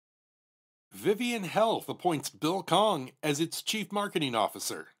Vivian Health appoints Bill Kong as its chief marketing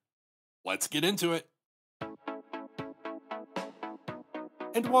officer. Let's get into it.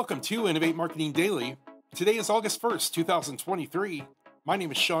 And welcome to Innovate Marketing Daily. Today is August 1st, 2023. My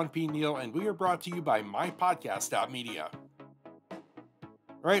name is shawnpneal, and we are brought to you by MyPodcast.Media. All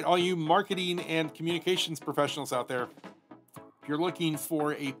right, all you marketing and communications professionals out there, if you're looking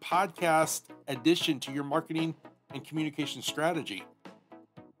for a podcast addition to your marketing and communication strategy,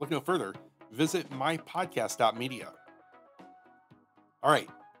 look no further. Visit mypodcast.media. All right,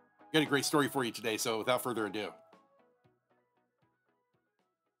 got a great story for you today, so without further ado.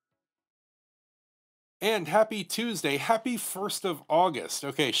 And happy Tuesday, happy 1st of August.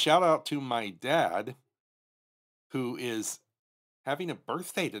 Okay, shout out to my dad, who is having a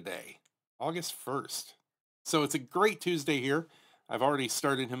birthday today, August 1st. So it's a great Tuesday here. I've already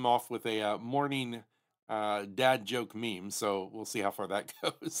started him off with a morning dad joke meme, so we'll see how far that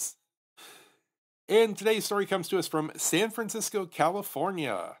goes. And today's story comes to us from San Francisco,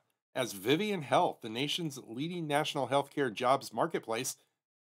 California, as Vivian Health, the nation's leading national healthcare jobs marketplace,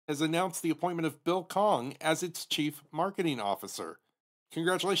 has announced the appointment of Bill Kong as its chief marketing officer.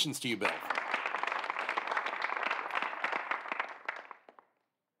 Congratulations to you, Bill.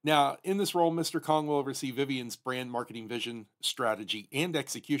 Now, in this role, Mr. Kong will oversee Vivian's brand marketing vision, strategy, and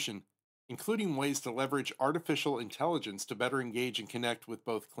execution, including ways to leverage artificial intelligence to better engage and connect with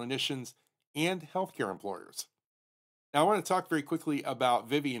both clinicians and healthcare employers. Now, I want to talk very quickly about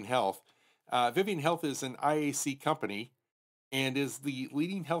Vivian Health. Vivian Health is an IAC company and is the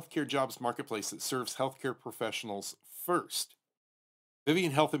leading healthcare jobs marketplace that serves healthcare professionals first.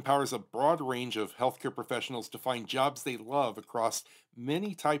 Vivian Health empowers a broad range of healthcare professionals to find jobs they love across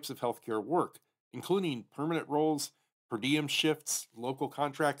many types of healthcare work, including permanent roles, per diem shifts, local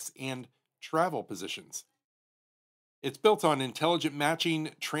contracts, and travel positions. It's built on intelligent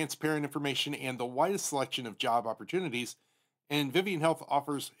matching, transparent information, and the widest selection of job opportunities, and Vivian Health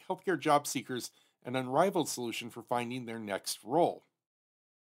offers healthcare job seekers an unrivaled solution for finding their next role.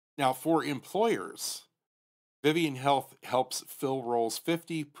 Now, for employers, Vivian Health helps fill roles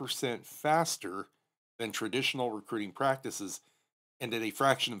 50% faster than traditional recruiting practices and at a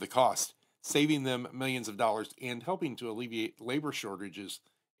fraction of the cost, saving them millions of dollars and helping to alleviate labor shortages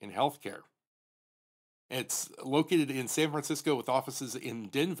in healthcare. It's located in San Francisco with offices in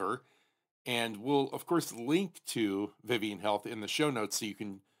Denver, and we'll, of course, link to Vivian Health in the show notes so you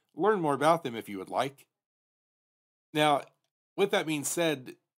can learn more about them if you would like. Now, with that being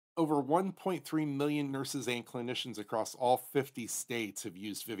said, over 1.3 million nurses and clinicians across all 50 states have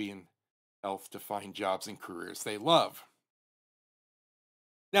used Vivian Health to find jobs and careers they love.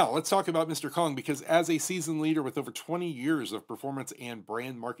 Now, let's talk about Mr. Kong, because as a seasoned leader with over 20 years of performance and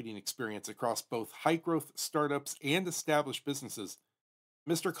brand marketing experience across both high growth startups and established businesses,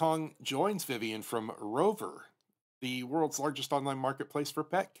 Mr. Kong joins Vivian from Rover, the world's largest online marketplace for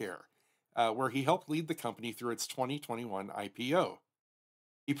pet care, where he helped lead the company through its 2021 IPO.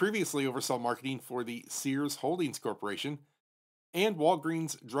 He previously oversaw marketing for the Sears Holdings Corporation and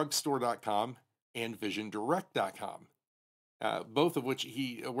Walgreens Drugstore.com and VisionDirect.com, both of which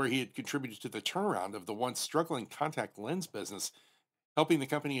where he had contributed to the turnaround of the once struggling contact lens business, helping the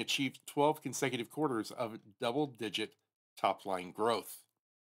company achieve 12 consecutive quarters of double-digit top-line growth.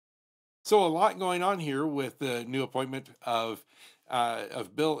 So a lot going on here with the new appointment of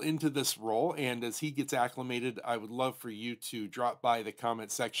Bill into this role, and as he gets acclimated, I would love for you to drop by the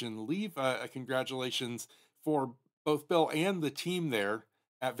comment section, leave a congratulations for both Bill and the team there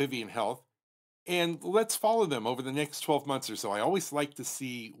at Vivian Health, and let's follow them over the next 12 months or so. I always like to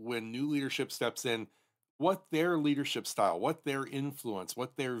see when new leadership steps in, what their leadership style, what their influence,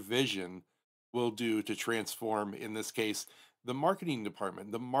 what their vision will do to transform, in this case, the marketing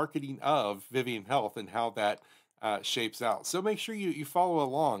department, the marketing of Vivian Health, and how that shapes out. So make sure you follow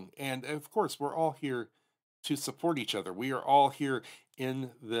along. And of course, we're all here to support each other. We are all here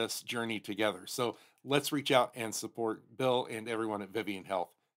in this journey together. So let's reach out and support Bill and everyone at Vivian Health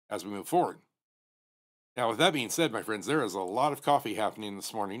as we move forward. Now, with that being said, my friends, there is a lot of coffee happening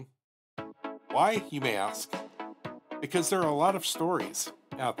this morning. Why, you may ask? Because there are a lot of stories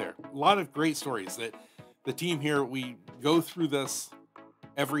out there, a lot of great stories that the team here, we go through this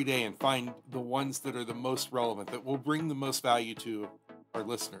every day and find the ones that are the most relevant, that will bring the most value to our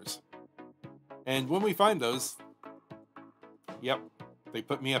listeners. And when we find those, yep, they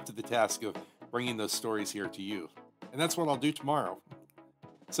put me up to the task of bringing those stories here to you. And that's what I'll do tomorrow.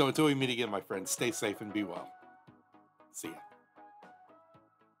 So until we meet again, my friends, stay safe and be well. See ya.